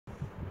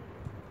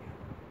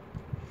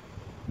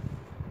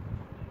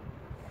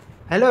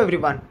Hello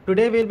everyone.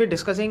 Today we'll be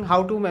discussing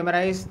how to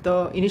memorize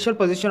the initial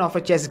position of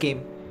a chess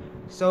game.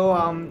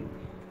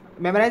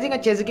 Memorizing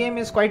a chess game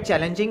is quite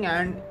challenging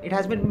and it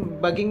has been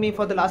bugging me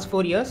for the last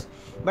 4 years.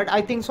 But I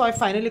think so. I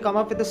finally come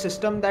up with a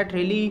system that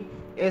really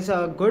is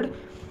good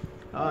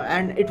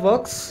and it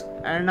works.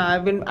 And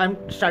I'm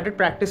started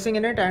practicing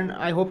in it and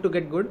I hope to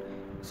get good.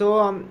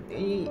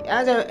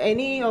 As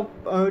any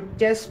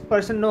chess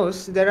person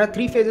knows, there are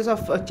three phases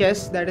of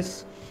chess. That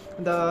is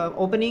the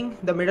opening,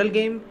 the middle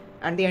game,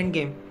 and the end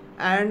game.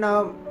 And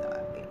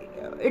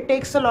it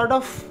takes a lot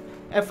of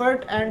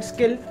effort and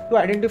skill to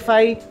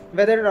identify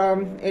whether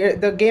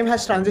the game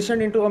has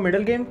transitioned into a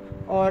middle game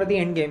or the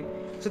end game.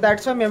 So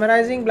that's why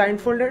memorizing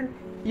blindfolded,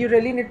 you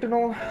really need to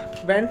know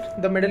when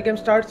the middle game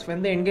starts,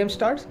 when the end game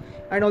starts,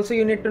 and also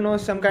you need to know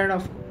some kind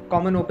of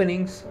common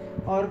openings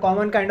or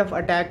common kind of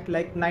attack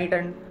like knight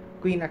and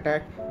queen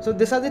attack. So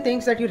these are the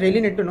things that you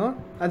really need to know.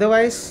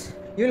 Otherwise,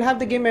 you'll have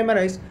the game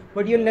memorized,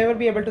 but you'll never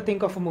be able to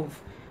think of a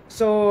move.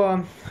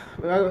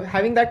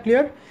 Having that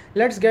clear,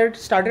 let's get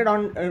started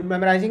on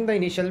memorizing the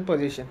initial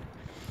position.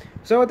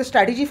 So the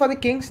strategy for the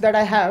kings that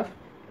I have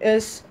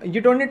is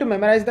you don't need to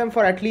memorize them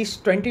for at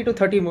least 20 to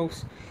 30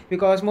 moves,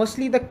 because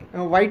mostly the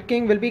white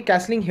king will be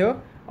castling here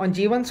on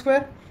g1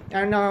 square,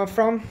 and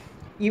from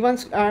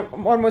e1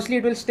 or mostly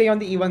it will stay on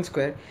the e1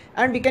 square,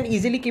 and we can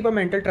easily keep a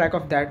mental track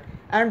of that.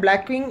 And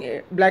black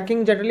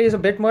king generally is a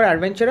bit more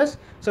adventurous,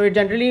 so it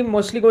generally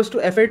mostly goes to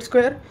f8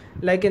 square,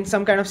 like in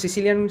some kind of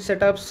Sicilian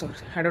setups, or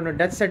I don't know,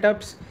 Dutch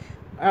setups.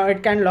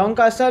 It can long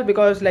castle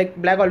because like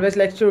black always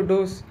likes to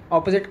do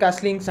opposite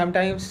castling,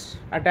 sometimes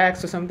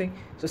attacks or something.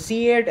 So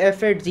c8,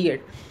 f8,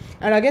 g8,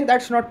 and again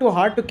that's not too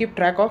hard to keep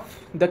track of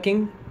the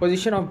king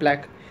position of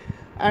black.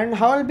 And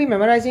how I'll be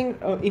memorizing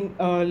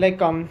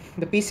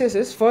the pieces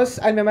is, first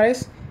I'll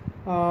memorize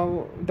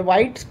the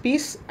white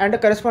piece and the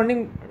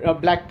corresponding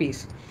black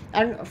piece.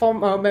 And for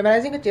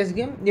memorizing a chess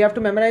game, you have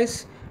to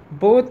memorize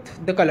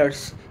both the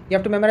colors. You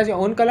have to memorize your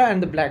own color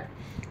and the black.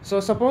 So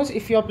suppose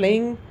if you're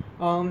playing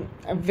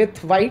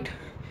with white,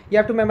 you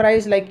have to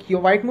memorize like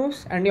your white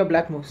moves and your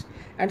black moves.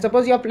 And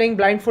suppose you're playing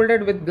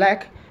blindfolded with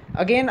black,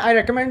 again I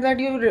recommend that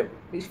you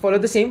follow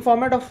the same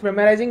format of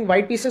memorizing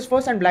white pieces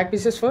first and black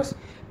pieces first,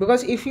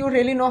 because if you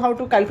really know how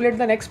to calculate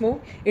the next move,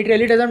 it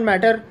really doesn't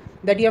matter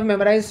that you have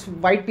memorized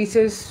white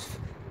pieces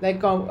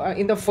like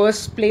in the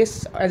first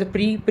place as a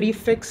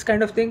prefix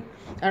kind of thing,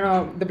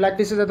 and the black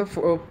pieces are the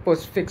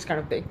postfix kind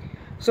of thing.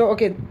 So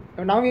okay,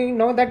 now we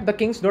know that the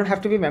kings don't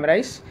have to be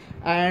memorized.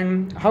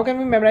 And how can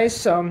we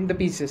memorize the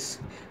pieces?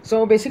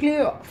 So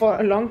basically, for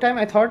a long time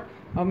I thought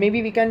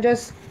maybe we can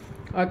just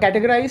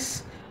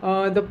categorize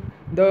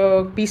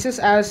the pieces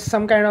as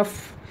some kind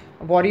of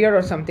warrior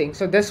or something.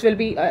 So this will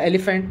be an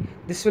elephant,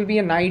 this will be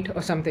a knight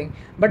or something.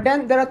 But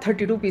then there are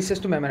 32 pieces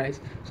to memorize,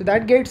 so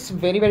that gets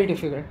very very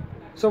difficult.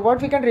 So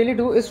what we can really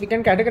do is we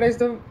can categorize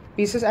the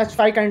pieces as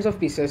 5 kinds of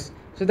pieces.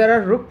 So there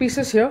are rook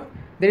pieces here,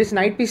 there is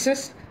knight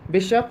pieces,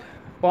 bishop,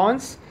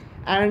 pawns,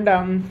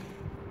 and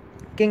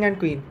king and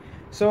queen.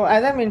 So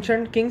as I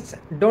mentioned, kings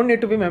don't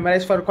need to be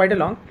memorized for quite a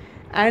long,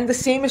 and the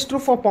same is true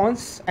for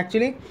pawns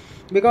actually,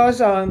 because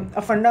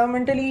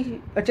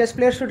fundamentally a chess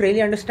player should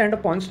really understand a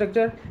pawn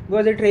structure,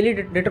 because it really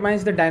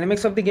determines the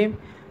dynamics of the game.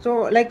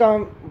 So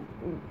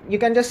you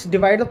can just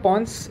divide the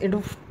pawns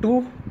into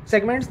two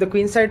segments, the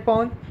queen side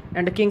pawn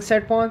and the king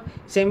side pawn.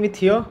 Same with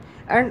here,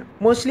 and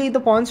mostly the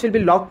pawns will be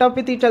locked up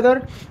with each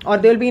other, or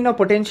they'll be in a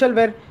potential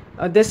where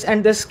this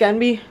and this can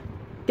be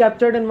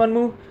captured in one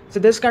move. So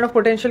this kind of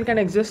potential can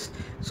exist.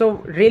 So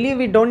really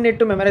we don't need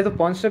to memorize the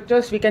pawn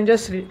structures, we can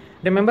just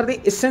remember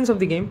the essence of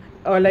the game,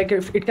 like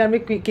if it can be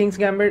king's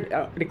gambit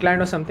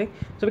declined or something.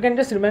 So we can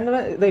just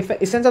remember the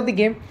essence of the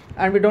game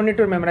and we don't need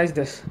to memorize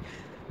this.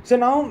 So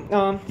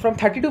now from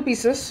 32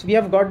 pieces we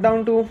have got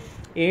down to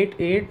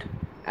 8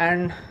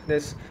 and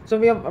this, so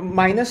we have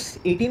minus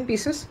 18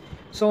 pieces.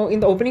 So in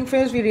the opening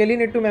phase we really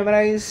need to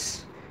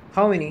memorize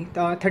how many,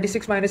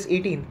 36 minus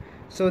 18,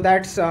 so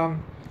that's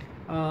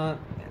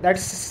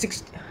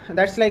 6,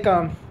 that's like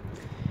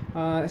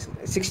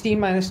 16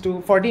 minus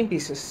 2, 14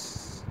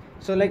 pieces.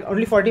 So like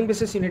only 14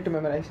 pieces you need to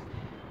memorize.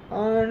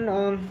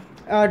 And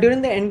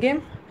during the end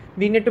game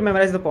we need to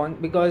memorize the pawn,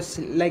 because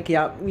like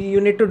you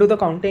need to do the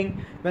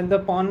counting when the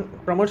pawn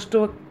promotes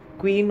to a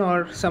queen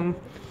or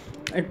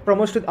it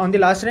promotes to on the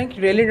last rank.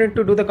 You really need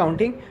to do the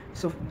counting.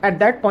 So at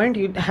that point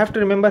you have to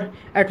remember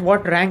at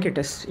what rank it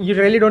is. You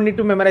really don't need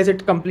to memorize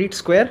it complete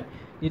square,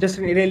 you just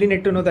really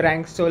need to know the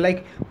ranks. So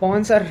like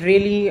pawns are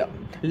really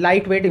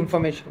lightweight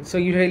information, so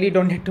you really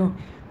don't need to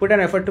put an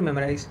effort to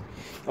memorize.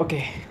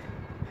 Okay,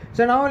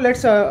 so now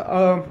let's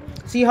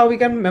see how we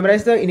can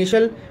memorize the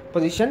initial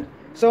position.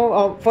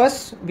 So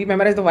first we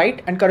memorize the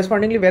white and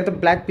correspondingly where the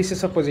black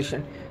pieces are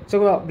positioned.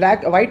 So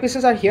white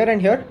pieces are here and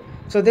here.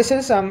 So this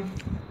is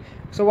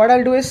so what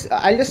I'll do is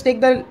I'll just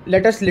take the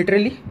letters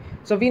literally.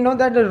 So we know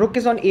that the rook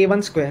is on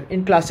a1 square.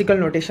 In classical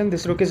notation,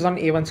 this rook is on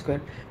a1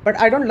 square. But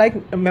I don't like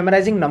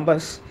memorizing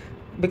numbers,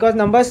 because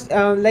numbers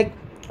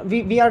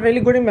we are really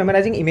good in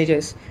memorizing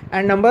images,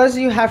 and numbers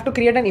you have to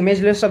create an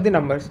image list of the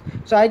numbers.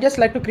 So I just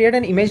like to create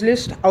an image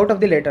list out of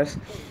the letters.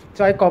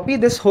 So I copy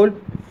this whole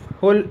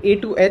A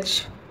to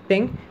H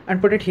thing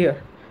and put it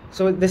here.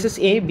 So this is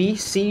A, B,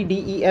 C,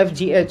 D, E, F,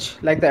 G, H,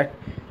 like that.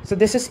 So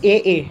this is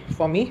A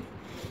for me,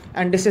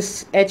 and this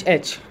is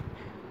H.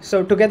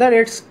 So together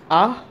it's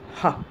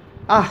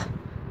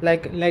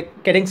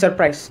like getting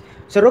surprised.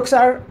 So rooks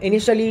are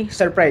initially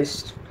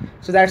surprised.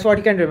 So that's what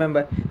you can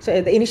remember.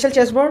 So the initial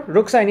chessboard,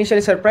 rooks are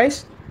initially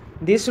surprised.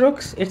 These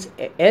rooks, it's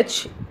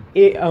H,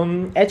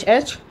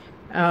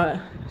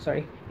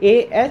 sorry,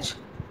 A H,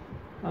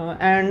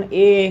 and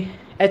A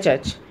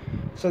H.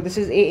 So this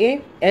is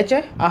A H,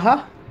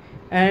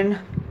 and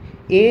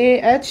A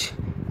H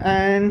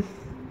and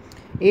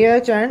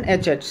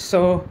H.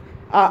 So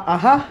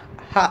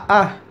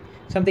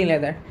something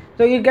like that.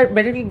 So you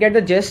basically get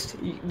the gist.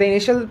 The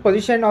initial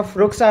position of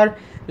rooks are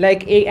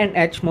like A and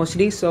H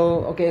mostly.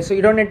 So okay, so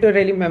you don't need to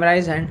really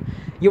memorize, and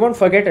you won't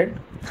forget it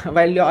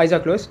while your eyes are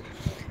closed.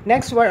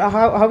 Next,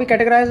 how we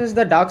categorize is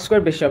the dark square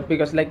bishop,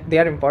 because like they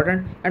are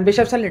important, and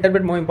bishops are a little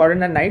bit more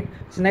important than knight.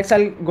 So next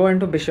I'll go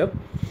into bishop.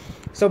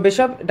 So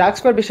bishop, dark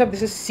square bishop,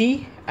 this is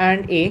C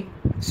and A.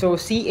 So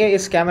CA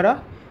is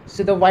camera.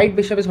 So the white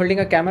bishop is holding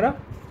a camera,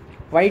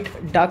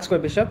 white dark square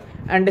bishop,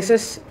 and this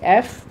is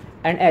F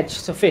and H,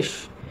 so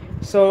fish.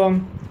 So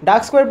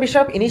dark square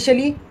bishop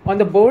initially on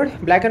the board,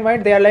 black and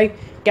white, they are like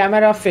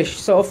camera fish,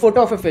 so a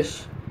photo of a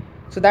fish.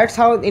 So that's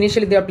how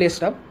initially they are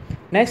placed up.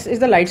 Next is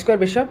the light square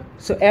bishop.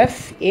 So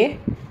FA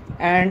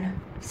and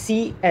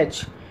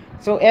CH.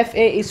 So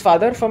FA is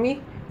father for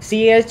me,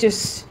 CH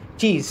is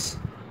cheese.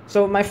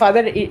 So my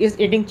father is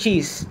eating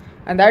cheese,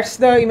 and that's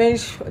the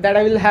image that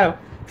I will have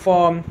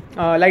for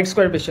light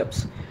square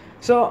bishops.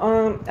 So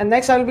and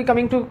next I will be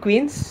coming to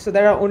queens. So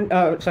there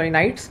are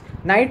knights.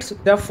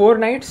 There are 4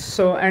 knights.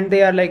 So and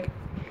they are like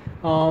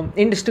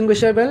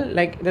indistinguishable.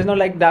 Like there's no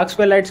like dark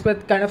square, light square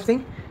kind of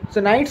thing.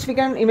 So knights we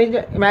can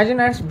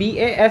imagine as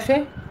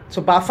BAFA.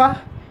 So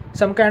Bafa,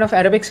 some kind of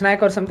Arabic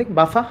snack or something.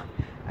 Bafa,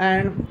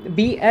 and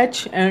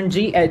BH and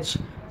GH.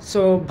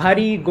 So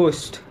Bhari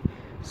ghost.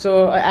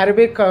 So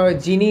Arabic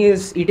genie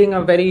is eating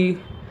a very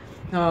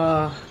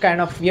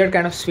kind of weird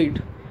kind of sweet.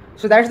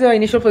 So that's the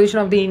initial position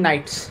of the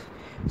knights.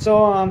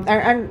 So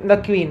and the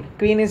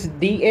queen is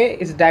DA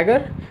is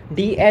dagger,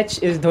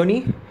 DH is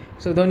Dhoni.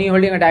 So Dhoni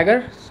holding a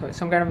dagger, so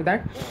some kind of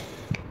that.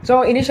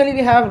 So initially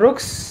we have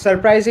rooks,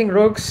 surprising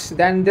rooks,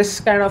 then this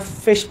kind of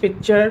fish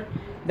picture,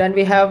 then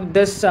we have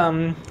this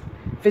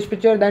fish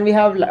picture, then we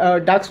have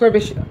dark square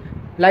bishop,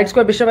 light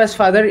square bishop as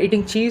father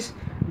eating cheese,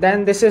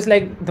 then this is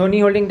like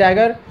Dhoni holding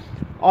dagger,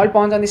 all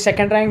pawns on the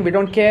second rank, we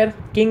don't care,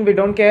 king we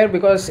don't care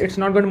because it's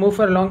not going to move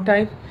for a long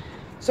time.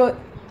 So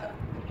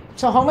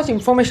how much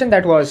information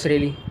that was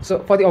really. So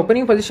for the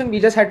opening position we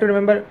just had to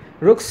remember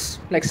rooks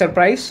like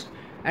surprise,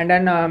 and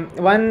then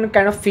one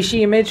kind of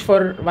fishy image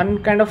for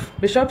one kind of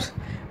bishops,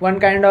 one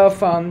kind of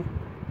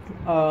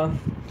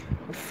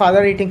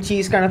father eating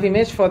cheese kind of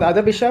image for the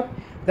other bishop,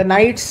 the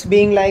knights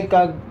being like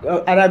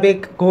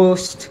Arabic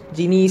ghost,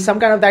 genie, some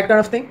kind of that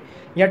kind of thing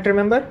you have to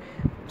remember.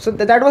 So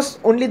that was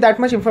only that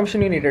much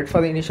information you needed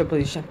for the initial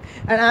position,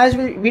 and as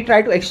we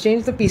try to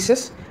exchange the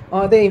pieces,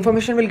 the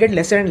information will get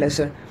lesser and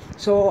lesser.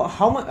 So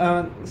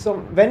so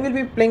when we'll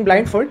be playing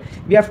blindfold,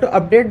 we have to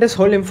update this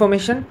whole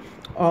information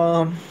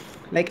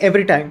like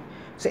every time.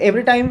 So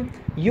every time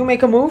you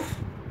make a move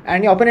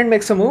and your opponent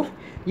makes a move,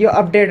 you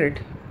update it.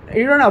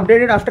 You don't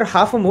update it after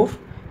half a move,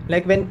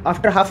 like when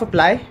after half a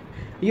ply,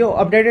 you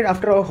update it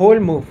after a whole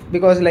move,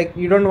 because like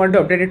you don't want to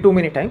update it too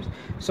many times.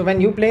 So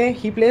when you play,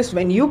 he plays,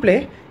 when you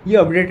play, you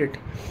update it.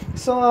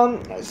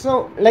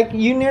 So like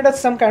you need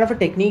some kind of a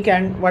technique,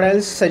 and what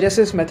I'll suggest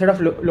is method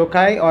of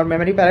loci or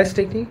memory palace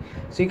technique.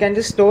 So you can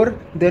just store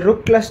the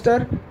rook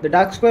cluster, the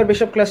dark square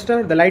bishop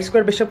cluster, the light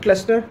square bishop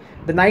cluster,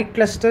 the knight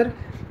cluster,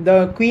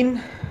 the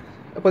queen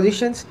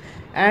positions,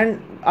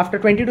 and after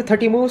 20 to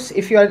 30 moves,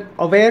 if you are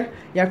aware,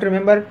 you have to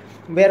remember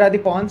where are the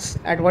pawns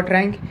at what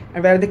rank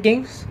and where are the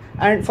kings.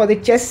 And for the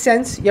chess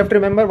sense, you have to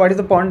remember what is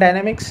the pawn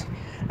dynamics,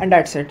 and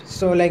that's it.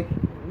 So like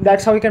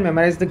that's how you can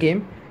memorize the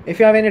game. If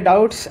you have any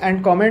doubts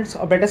and comments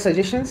or better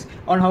suggestions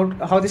on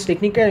how this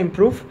technique can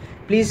improve,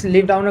 please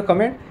leave down a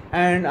comment,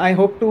 and I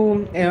hope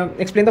to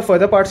explain the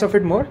further parts of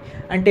it more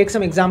and take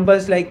some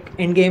examples like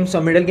end games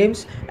or middle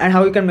games and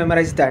how you can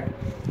memorize that.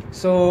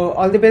 So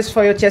all the best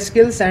for your chess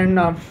skills, and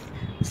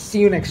see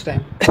you next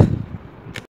time.